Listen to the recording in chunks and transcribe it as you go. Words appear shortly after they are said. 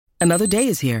Another day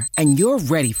is here, and you're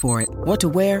ready for it. What to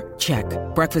wear? Check.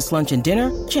 Breakfast, lunch, and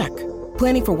dinner? Check.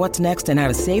 Planning for what's next and how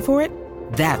to save for it?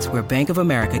 That's where Bank of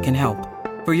America can help.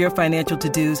 For your financial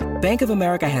to-dos, Bank of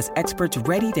America has experts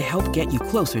ready to help get you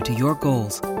closer to your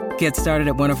goals. Get started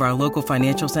at one of our local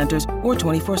financial centers or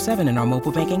 24/7 in our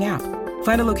mobile banking app.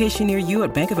 Find a location near you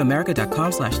at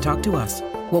bankofamerica.com/talktous.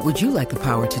 What would you like the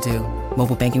power to do?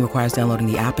 Mobile banking requires downloading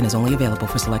the app and is only available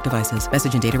for select devices.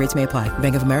 Message and data rates may apply.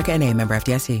 Bank of America NA, member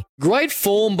FDIC. Great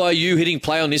form by you hitting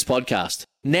play on this podcast.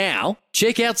 Now,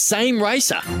 check out Same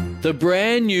Racer, the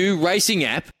brand new racing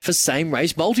app for same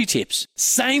race multi-tips.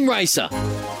 Same Racer.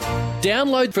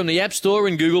 Download from the App Store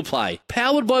and Google Play.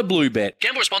 Powered by Bluebet.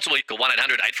 Gamble responsibly. Call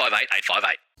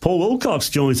 1-800-858-858. Paul Wilcox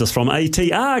joins us from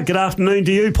ATR. Good afternoon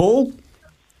to you, Paul.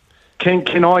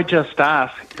 Can I just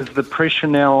ask, is the pressure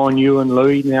now on you and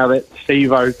Louis now that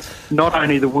Steve-O, not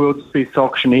only the world's best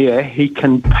auctioneer, he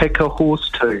can pick a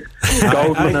horse too?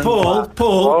 Hey,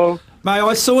 Paul, mate,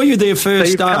 I saw you there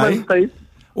first day.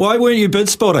 Why weren't you bid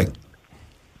spotting?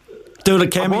 Doing a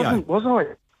cameo? Was I?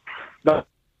 No,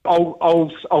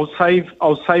 I'll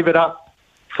save it up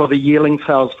for the yearling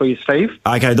sales for you, Steve.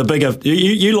 Okay, the bigger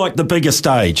you like the bigger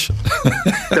stage.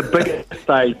 The bigger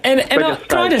stage. And I'm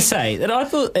trying to say that I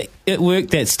thought it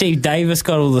worked that Steve Davis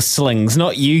got all the slings,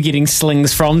 not you getting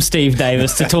slings from Steve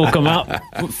Davis to talk him up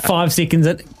 5 seconds.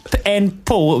 And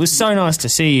Paul, it was so nice to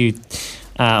see you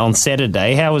on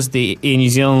Saturday. How was the Air New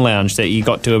Zealand lounge that you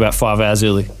got to about 5 hours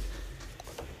early?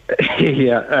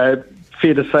 Yeah,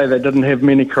 fair to say they didn't have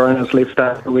many Coronas left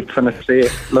after we'd finished there,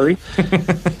 Louis.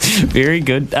 Very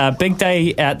good. Big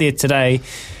day out there today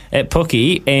at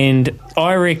Pookie, and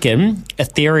I reckon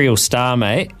Ethereal Star,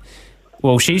 mate,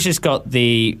 well, she's just got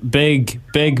the big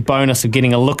bonus of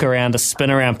getting a look around, a spin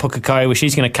around Pukekohe, where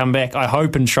she's going to come back, I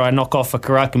hope, and try and knock off a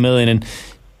Karaka Million, and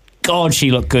God,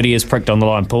 she looked good. He is pricked on the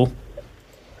line, Paul.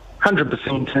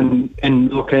 100%,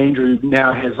 and look, Andrew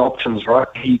now has options, right?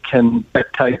 He can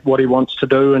dictate what he wants to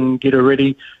do and get her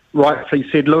ready. Rightfully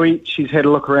said, Louis, she's had a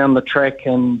look around the track,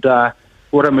 and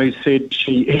Wiramu said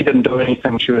he didn't do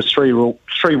anything. She was three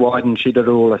wide, and she did it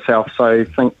all herself, so I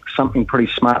think something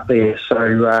pretty smart there.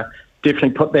 So definitely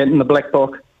put that in the black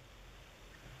book.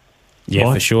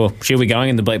 Yeah, for sure. She'll be going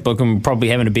in the black book and probably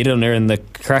having a bet on her in the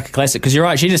Karaka Classic, because you're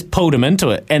right, she just pulled him into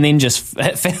it and then just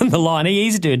found the line. He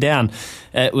eased her down.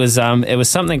 It was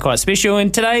something quite special.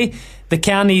 And today, the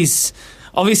counties,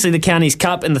 obviously the Counties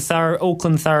Cup and the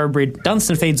Auckland Thoroughbred,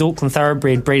 Dunstan Feeds Auckland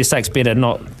Thoroughbred Breeder Stakes, better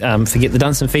not forget the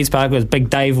Dunstan Feeds Park, because Big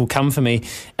Dave will come for me.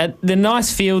 The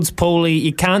nice fields, Paulie,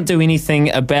 you can't do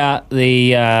anything about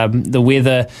the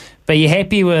weather, but you're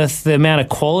happy with the amount of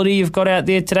quality you've got out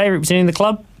there today representing the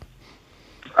club?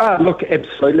 Look,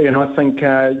 absolutely, and I think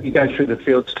you go through the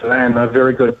fields today, and they're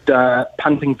very good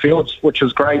punting fields, which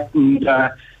is great. And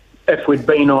if we'd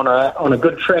been on a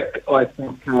good track, I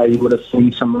think you would have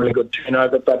seen some really good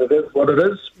turnover. But it is what it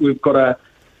is. We've got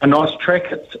a nice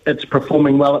track. It's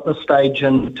performing well at this stage,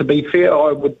 and to be fair,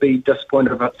 I would be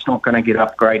disappointed if it's not going to get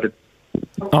upgraded.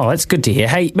 Oh, that's good to hear.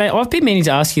 Hey, mate, I've been meaning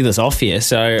to ask you this off here,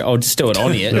 so I'll just do it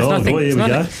on here. It's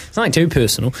nothing too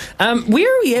personal.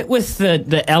 Where are we at with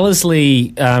the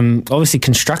Ellerslie, obviously,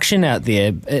 construction out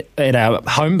there at our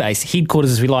home base,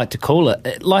 headquarters as we like to call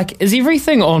it? Like, is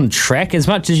everything on track as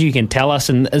much as you can tell us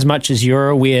and as much as you're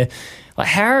aware? Like,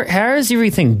 how is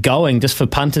everything going, just for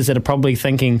punters that are probably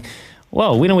thinking,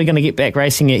 well, when are we going to get back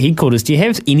racing at headquarters? Do you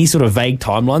have any sort of vague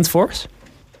timelines for us?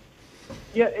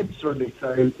 Yeah, absolutely.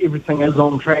 So everything is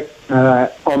on track,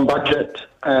 on budget,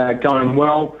 going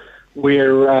well.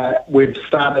 We've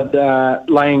started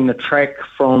laying the track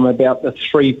from about the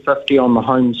 350 on the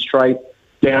home straight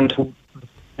down to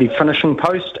the finishing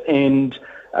post, and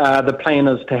the plan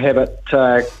is to have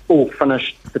it all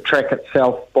finished, the track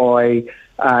itself, by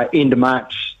end of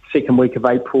March, second week of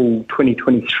April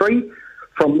 2023.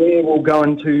 From there, we'll go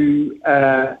into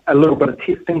a little bit of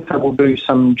testing, so we'll do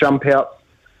some jump outs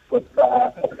with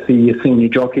obviously your senior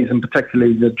jockeys, and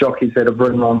particularly the jockeys that have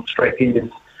ridden on straight years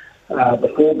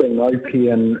before, being Opie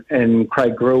and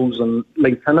Craig Grills and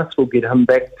Lee Finnis. We'll get him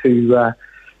back to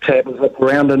have a zip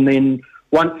around, and then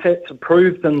once that's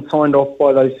approved and signed off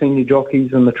by those senior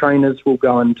jockeys and the trainers, we'll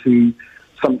go into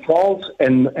some trials,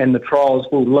 and the trials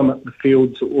will limit the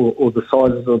fields or the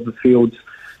sizes of the fields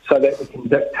so that we can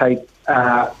dictate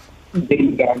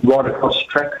then going right across the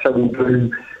track. So we'll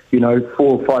do 4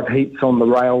 or 5 heats on the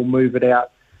rail, move it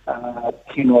out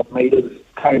 10 odd metres,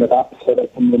 tone it up so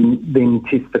that we can then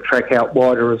test the track out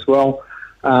wider as well.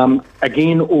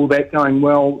 Again, all that going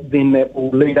well, then that will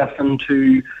lead us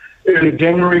into early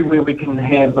January, where we can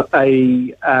have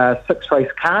a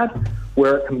 6-race card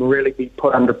where it can really be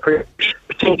put under pressure,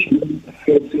 potentially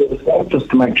as well, just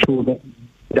to make sure that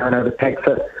you don't overtax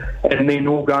it. And then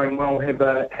all going well, have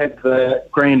the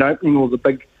grand opening or the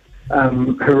big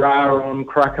hurrah on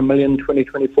Karaka Million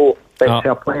 2024. That's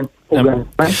our plan.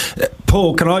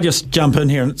 Paul, can I just jump in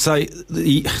here and say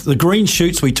the green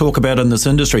shoots we talk about in this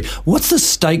industry, what's the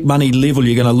stake money level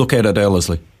you're going to look at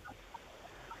Ellerslie?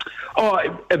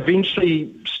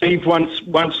 Eventually, Steve,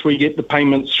 once we get the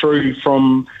payments through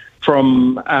from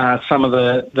some of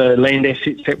the land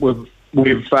assets that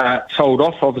we've sold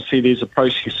off, obviously there's a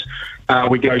process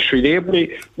we go through there. But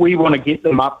we want to get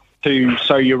them up to,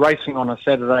 so you're racing on a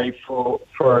Saturday for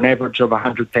an average of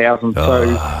 100,000.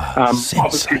 So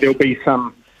obviously there'll be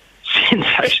some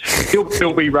sensation.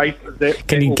 There'll be races that.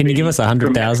 Can you give us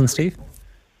 100,000, Steve?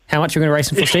 How much are you going to race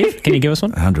him for, Steve? Can you give us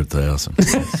one? 100,000.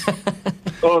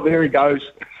 Oh, there he goes.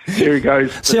 There he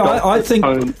goes. See, I think,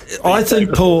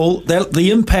 Paul, that the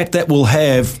impact that will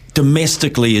have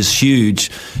domestically is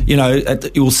huge. You know,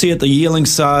 you'll see at the yearling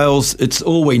sales. It's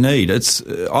all we need. I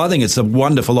think it's a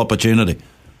wonderful opportunity.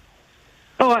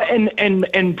 Oh,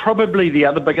 and probably the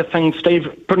other bigger thing, Steve,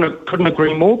 couldn't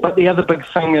agree more. But the other big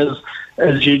thing is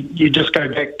you just go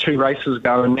back 2 races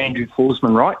ago and Andrew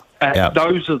Forsman, right?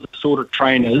 Those are the sort of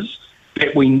trainers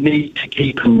that we need to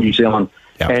keep in New Zealand.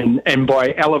 Yep. And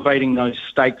by elevating those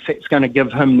stakes, it's going to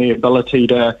give him the ability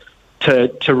to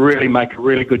really make a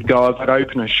really good go of it,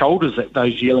 open his shoulders at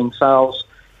those yearling sales,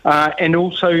 and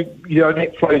also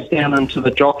that flows down into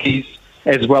the jockeys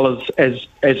as well as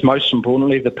most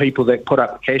importantly the people that put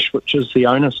up the cash, which is the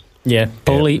owners. Yeah,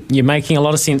 Paulie, you're making a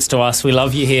lot of sense to us. We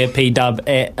love you here, P-Dub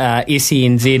at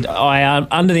SENZ. I am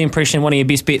under the impression one of your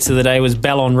best bets of the day was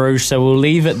Ballon Rouge, so we'll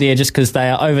leave it there just because they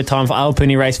are over time for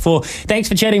Aupuni Race 4. Thanks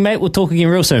for chatting, mate. We'll talk again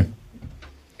real soon.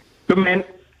 Good man.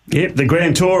 Yep, the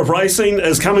Grand Tour of Racing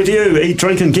is coming to you. Eat,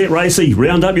 drink and get racy.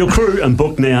 Round up your crew and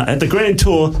book now at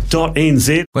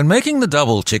thegrandtour.nz. When making the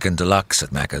double chicken deluxe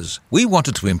at Macca's, we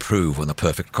wanted to improve on the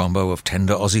perfect combo of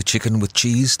tender Aussie chicken with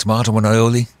cheese, tomato and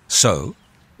aioli. So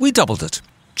we doubled it.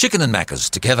 Chicken and Macca's,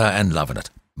 together and loving it.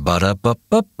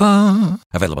 Ba-da-ba-ba-ba.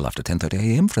 Available after 10:30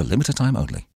 a.m. for a limited time only.